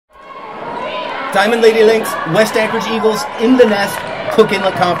Dimond Lady Lynx, West Anchorage Eagles in the nest, Cook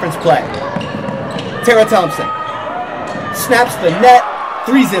Inlet Conference play. Tara Thompson snaps the net,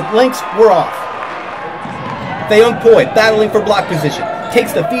 3-zip Lynx, we're off. Theyoung Puoy battling for block position,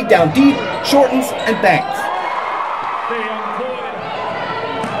 takes the feed down deep, shortens, and banks.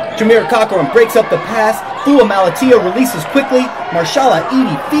 Jamir Cochran breaks up the pass, Malaetia releases quickly, Marshala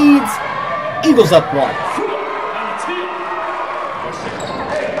Eady feeds, Eagles up 1.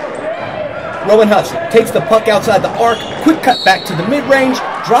 Rohyn Huss takes the puck outside the arc, quick cut back to the mid-range,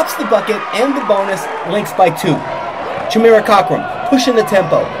 drops the bucket and the bonus, Lynx by 2. Jamir Cochran pushing the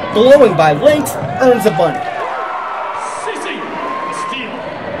tempo, blowing by Lynx, earns a bunny.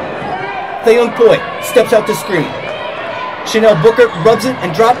 Theyoung Puoy steps out to screen. Bookert rubs it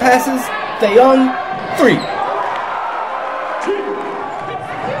and drop passes. Theyoung, 3.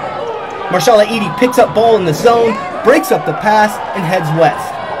 Marshala Eady picks up ball in the zone, breaks up the pass, and heads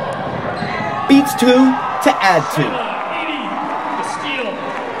west. Beats 2 to add 2.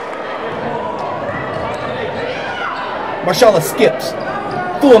 Marshala skips.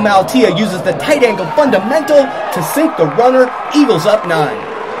 Malaetia uses the tight angle fundamental to sink the runner. Eagles up 9.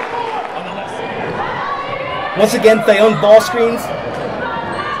 Once again, Theyoung ball screens,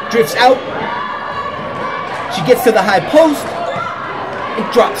 drifts out, she gets to the high post,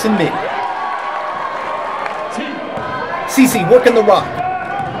 and drops in mid. Cece working the rock,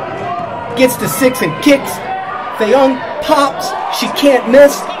 gets to 6 and kicks, Theyoung pops, she can't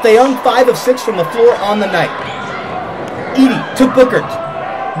miss, Theyoung 5 of 6 from the floor on the night. Eady to Bookert,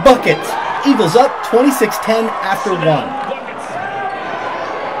 buckets, Eagles up 26-10 after 1.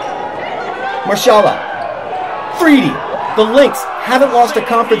 Marshala, 3D. The Lynx haven't lost a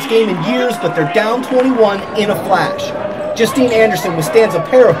conference game in years, but they're down 21 in a flash. Justine Anderson withstands a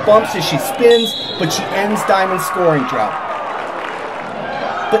pair of bumps as she spins, but she ends Dimond's scoring drought.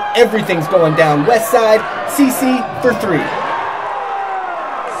 But everything's going down west side. CC for 3.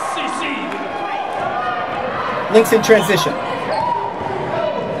 Lynx in transition.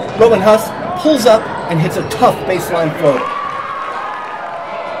 Rohyn Huss pulls up and hits a tough baseline floater.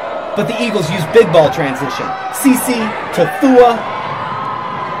 But the Eagles use big ball transition. CC to Thua,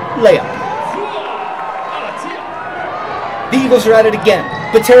 layup. The Eagles are at it again,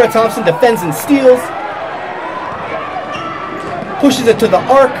 but Tara Thompson defends and steals. Pushes it to the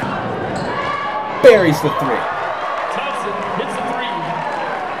arc, buries the 3. Thompson hits the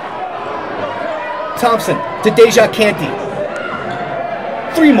 3. Thompson to Dejha Canty.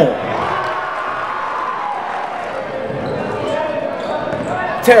 3 more.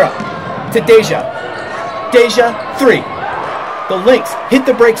 Tara to Dejha. Dejha, 3. The Lynx hit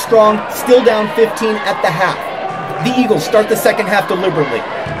the break strong, still down 15 at the half. The Eagles start the second half deliberately,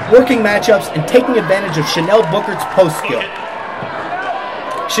 working matchups and taking advantage of Bookert's post skill.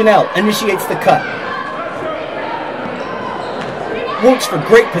 Chanel initiates the cut. Works for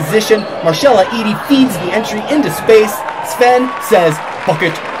great position. Marshala Eady feeds the entry into space. Sven says,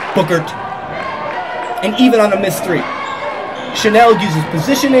 "Bucket, Bookert." And even on a missed 3, Chanel uses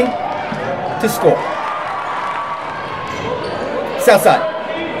positioning to score. Southside.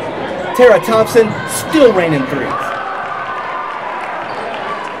 Tara Thompson still raining 3s.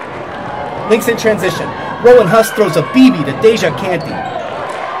 Lynx in transition. Rohyn Huss throws a BB to Dejha Canty.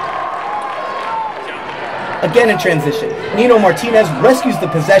 Again in transition. Nino Martinez rescues the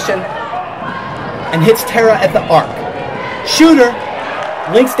possession and hits Tara at the arc. Shooter.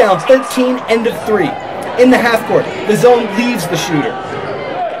 Lynx down 13, end of 3. In the half court, the zone leaves the shooter.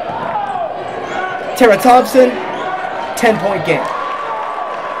 Tara Thompson, 10-point game.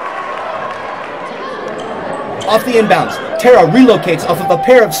 Off the inbounds, Tara relocates off of a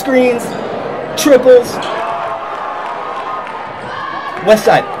pair of screens, triples. West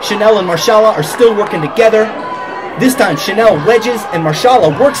side, Chanel and Marshala are still working together. This time, Chanel wedges and Marshala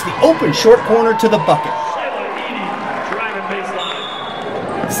works the open short corner to the bucket.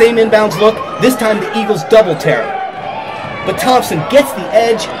 Same inbounds look, this time the Eagles double Tara. But Thompson gets the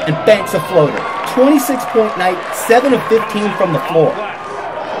edge and banks a floater. 26-point night, 7 of 15 from the floor.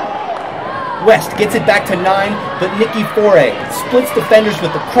 West gets it back to 9, but Nikki Foray splits defenders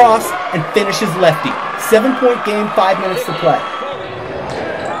with the cross and finishes lefty. 7-point game, 5 minutes to play.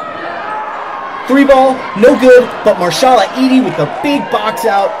 3 ball, no good, but Marshala Eady with the big box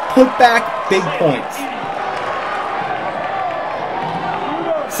out, put back, big points.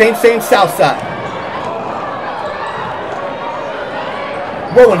 Same south side.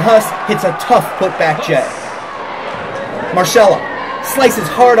 Rohyn Huss hits a tough putback jet. Marshala slices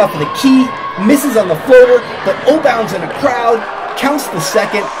hard off of the key, misses on the floater, but O-bounds in a crowd, counts the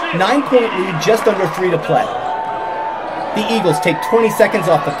second, 9-point lead, just under 3 to play. The Eagles take 20 seconds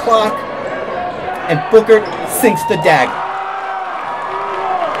off the clock, and Bookert sinks the dagger.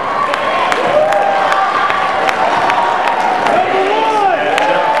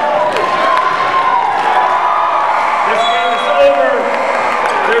 This game is over.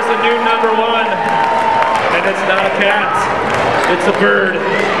 There's a new number one, and it's not a cat. It's a bird.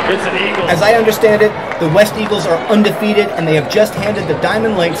 It's an eagle. As I understand it, the West Eagles are undefeated, and they have just handed the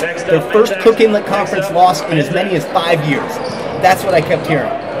Dimond Lynx their first Cook Inlet Conference loss in as many as 5 years. That's what I kept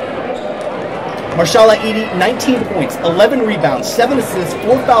hearing. Marshala Eady, 19 points, 11 rebounds, 7 assists,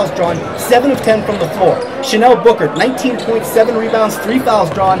 4 fouls drawn, 7 of 10 from the floor. Chanel Bookert, 19 points, 7 rebounds, 3 fouls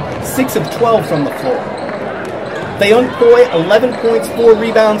drawn, 6 of 12 from the floor. Theyoung Puoy, 11 points, 4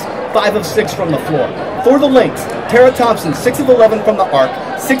 rebounds, 5 of 6 from the floor. For the Lynx, Tara Thompson, 6 of 11 from the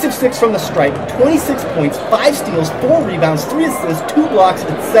arc, 6 of 6 from the stripe, 26 points, 5 steals, 4 rebounds, 3 assists, 2 blocks,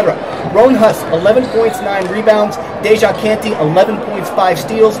 etc. Rohyn Huss, 11 points, 9 rebounds. Dejha Canty, 11 points, 5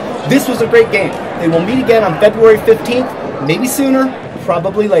 steals. This was a great game. They will meet again on February 15th, maybe sooner,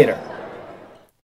 probably later.